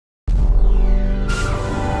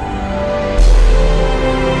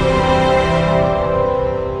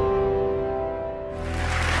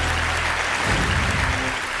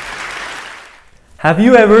Have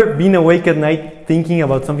you ever been awake at night thinking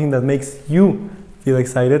about something that makes you feel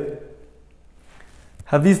excited?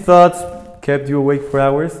 Have these thoughts kept you awake for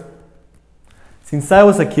hours? Since I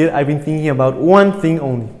was a kid, I've been thinking about one thing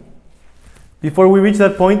only. Before we reach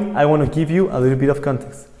that point, I want to give you a little bit of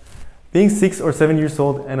context. Being 6 or 7 years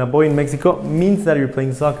old and a boy in Mexico means that you're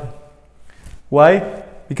playing soccer. Why?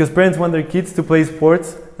 Because parents want their kids to play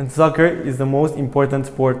sports, and soccer is the most important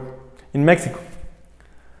sport in Mexico.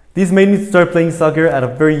 This made me start playing soccer at a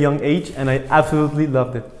very young age, and I absolutely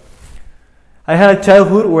loved it. I had a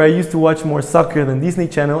childhood where I used to watch more soccer than Disney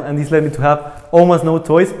Channel, and this led me to have almost no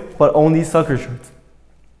toys, but only soccer shirts.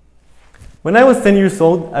 When I was 10 years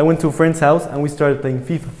old, I went to a friend's house and we started playing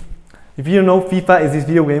FIFA. If you don't know, FIFA is this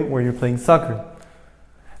video game where you're playing soccer.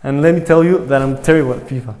 And let me tell you that I'm terrible at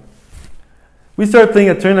FIFA. We started playing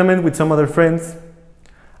a tournament with some other friends.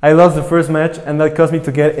 I lost the first match, and that caused me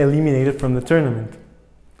to get eliminated from the tournament.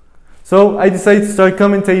 So I decided to start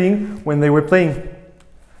commentating when they were playing.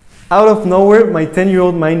 Out of nowhere, my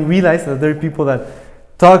 10-year-old mind realized that there are people that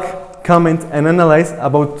talk, comment, and analyze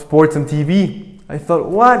about sports on TV. I thought,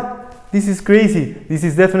 what? This is crazy. This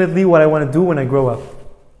is definitely what I want to do when I grow up.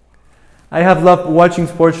 I have loved watching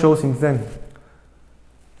sports shows since then.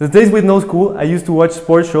 The days with no school, I used to watch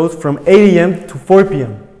sports shows from 8 a.m. to 4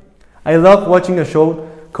 p.m. I loved watching a show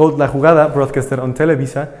called La Jugada, broadcasted on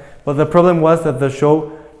Televisa, but the problem was that the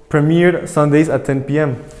show premiered Sundays at 10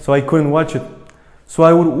 p.m., so I couldn't watch it. So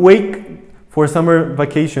I would wait for summer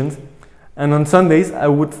vacations, and on Sundays I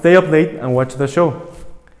would stay up late and watch the show.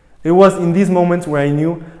 It was in these moments where I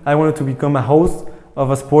knew I wanted to become a host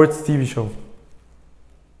of a sports TV show.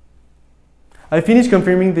 I finished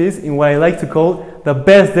confirming this in what I like to call the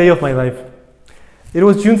best day of my life. It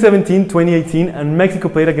was June 17, 2018, and Mexico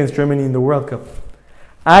played against Germany in the World Cup.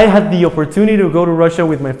 I had the opportunity to go to Russia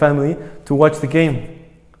with my family to watch the game.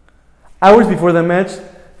 Hours before the match,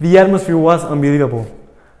 the atmosphere was unbelievable.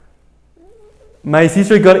 My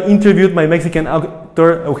sister got interviewed by Mexican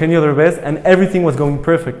actor Eugenio Derbez, and everything was going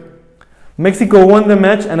perfect. Mexico won the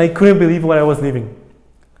match, and I couldn't believe what I was living.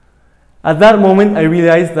 At that moment, I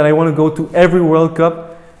realized that I want to go to every World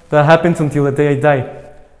Cup that happens until the day I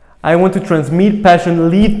die. I want to transmit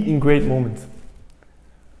passion, live in great moments.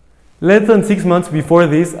 Less than 6 months before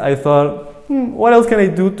this, I thought, what else can I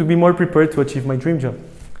do to be more prepared to achieve my dream job?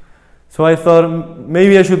 So I thought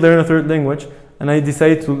maybe I should learn a third language, and I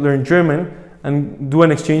decided to learn German and do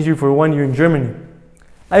an exchange year for 1 year in Germany.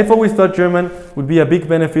 I've always thought German would be a big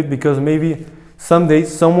benefit because maybe someday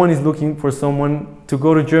someone is looking for someone to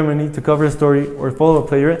go to Germany to cover a story or follow a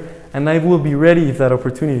player, and I will be ready if that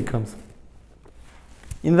opportunity comes.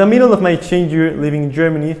 In the middle of my exchange year living in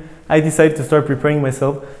Germany, I decided to start preparing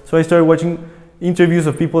myself, so I started watching interviews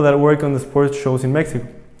of people that work on the sports shows in Mexico,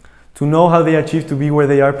 to know how they achieved to be where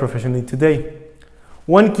they are professionally today.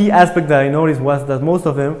 One key aspect that I noticed was that most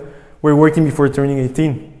of them were working before turning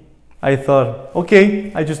 18. I thought,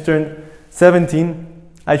 okay, I just turned 17,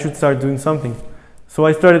 I should start doing something. So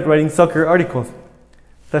I started writing soccer articles.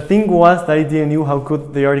 The thing was that I didn't know how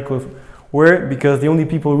good the articles were because the only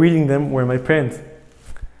people reading them were my parents.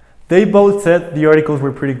 They both said the articles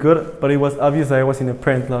were pretty good, but it was obvious that I was in a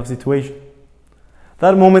parent-love situation.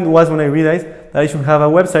 That moment was when I realized that I should have a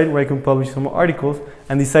website where I could publish some articles,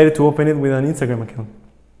 and decided to open it with an Instagram account.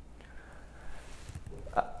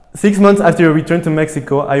 6 months after I returned to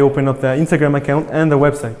Mexico, I opened up the Instagram account and the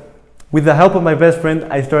website. With the help of my best friend,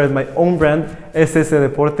 I started my own brand, SS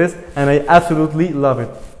Deportes, and I absolutely love it.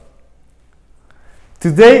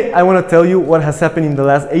 Today, I want to tell you what has happened in the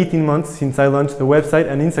last 18 months since I launched the website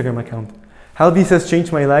and Instagram account, how this has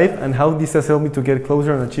changed my life, and how this has helped me to get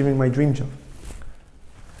closer on achieving my dream job.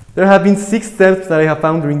 There have been 6 steps that I have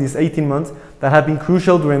found during these 18 months that have been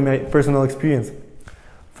crucial during my personal experience.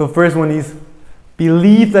 The first one is,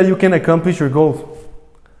 believe that you can accomplish your goals.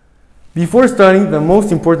 Before starting, the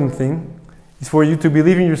most important thing is for you to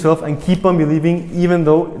believe in yourself and keep on believing even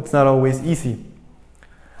though it's not always easy.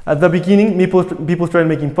 At the beginning, people started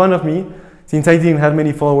making fun of me since I didn't have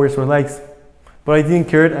many followers or likes. But I didn't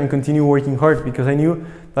care and continued working hard because I knew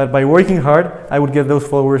that by working hard, I would get those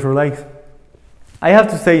followers or likes. I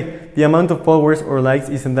have to say, the amount of followers or likes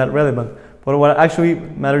isn't that relevant, but what actually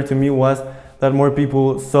mattered to me was that more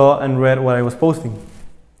people saw and read what I was posting.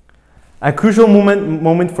 A crucial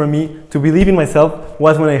moment for me to believe in myself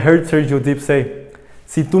was when I heard Sergio Dip say,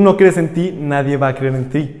 "Si tú no crees en ti, nadie va a creer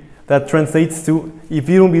en ti." That translates to, if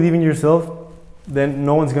you don't believe in yourself, then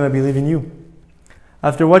no one's going to believe in you.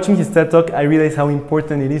 After watching his TED Talk, I realized how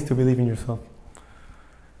important it is to believe in yourself.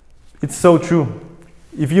 It's so true.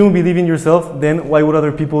 If you don't believe in yourself, then why would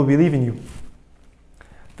other people believe in you?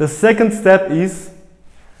 The second step is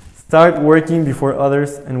Start working before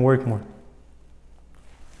others and work more.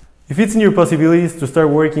 If it's in your possibilities to start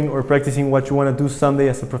working or practicing what you want to do someday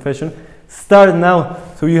as a profession, start now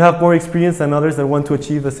so you have more experience than others that want to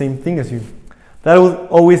achieve the same thing as you. That will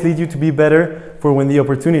always lead you to be better for when the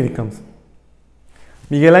opportunity comes.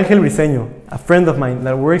 Miguel Ángel Briseño, a friend of mine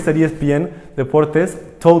that works at ESPN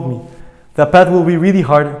Deportes, told me, the path will be really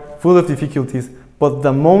hard, full of difficulties, but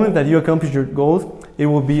the moment that you accomplish your goals, it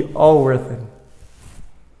will be all worth it.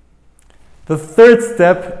 The third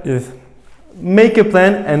step is make a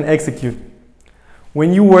plan and execute.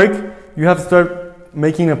 When you work, you have to start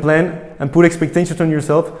making a plan and put expectations on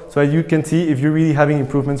yourself so that you can see if you're really having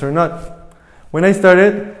improvements or not. When I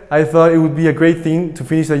started, I thought it would be a great thing to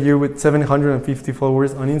finish the year with 750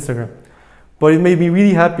 followers on Instagram. But it made me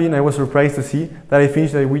really happy, and I was surprised to see that I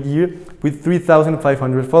finished the year with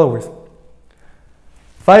 3,500 followers.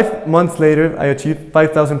 5 months later, I achieved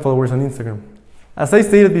 5,000 followers on Instagram. As I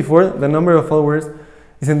stated before, the number of followers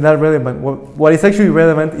isn't that relevant. What is actually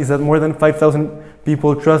relevant is that more than 5,000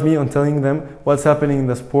 people trust me on telling them what's happening in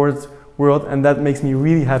the sports world, and that makes me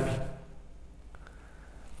really happy.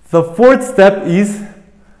 The fourth step is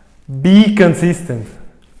be consistent.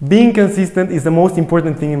 Being consistent is the most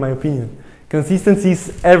important thing in my opinion. Consistency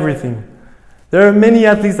is everything. There are many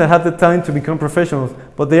athletes that have the talent to become professionals,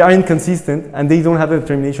 but they aren't consistent and they don't have the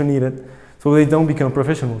determination needed, so they don't become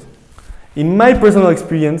professionals. In my personal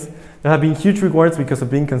experience, there have been huge rewards because of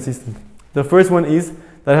being consistent. The first one is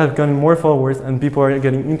that I have gotten more followers and people are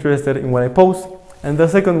getting interested in what I post. And the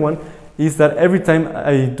second one is that every time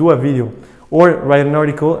I do a video or write an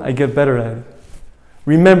article, I get better at it.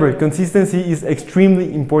 Remember, consistency is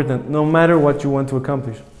extremely important no matter what you want to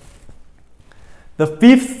accomplish. The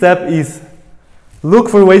fifth step is look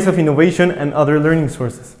for ways of innovation and other learning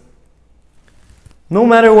sources. No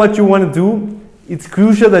matter what you want to do, it's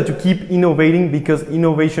crucial that you keep innovating because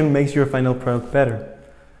innovation makes your final product better.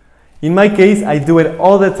 In my case, I do it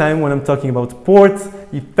all the time when I'm talking about sports,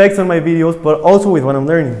 effects on my videos, but also with what I'm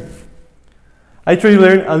learning. I try to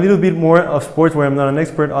learn a little bit more of sports where I'm not an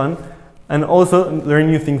expert on, and also learn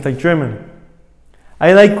new things like German.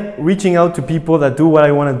 I like reaching out to people that do what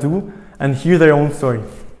I want to do and hear their own story.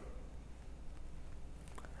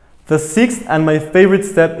 The sixth and my favorite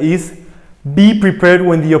step is be prepared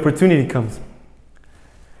when the opportunity comes.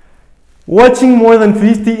 Watching more than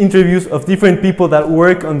 50 interviews of different people that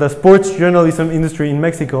work on the sports journalism industry in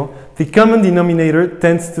Mexico, the common denominator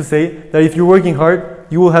tends to say that if you're working hard,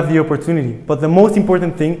 you will have the opportunity. But the most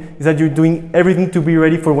important thing is that you're doing everything to be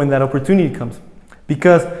ready for when that opportunity comes.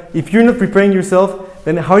 Because if you're not preparing yourself,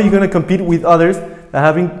 then how are you going to compete with others that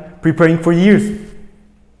have been preparing for years?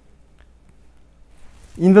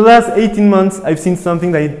 In the last 18 months, I've seen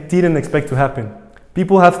something that I didn't expect to happen.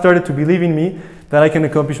 People have started to believe in me that I can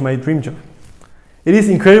accomplish my dream job. It is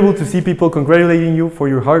incredible to see people congratulating you for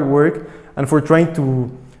your hard work and for trying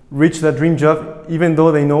to reach that dream job, even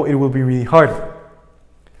though they know it will be really hard.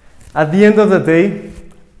 At the end of the day,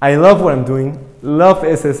 I love what I'm doing, love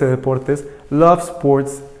SS Deportes, love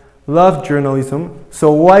sports, love journalism,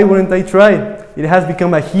 so why wouldn't I try? It has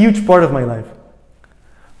become a huge part of my life.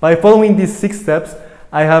 By following these 6 steps,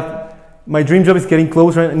 my dream job is getting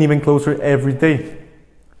closer and even closer every day.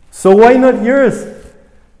 So why not yours?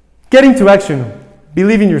 Get into action,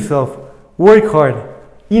 believe in yourself, work hard,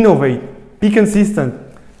 innovate, be consistent,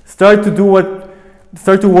 start to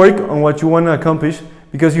work on what you want to accomplish,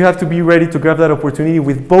 because you have to be ready to grab that opportunity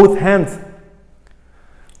with both hands.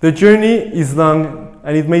 The journey is long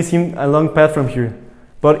and it may seem a long path from here,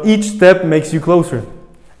 but each step makes you closer.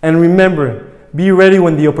 And remember, be ready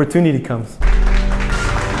when the opportunity comes.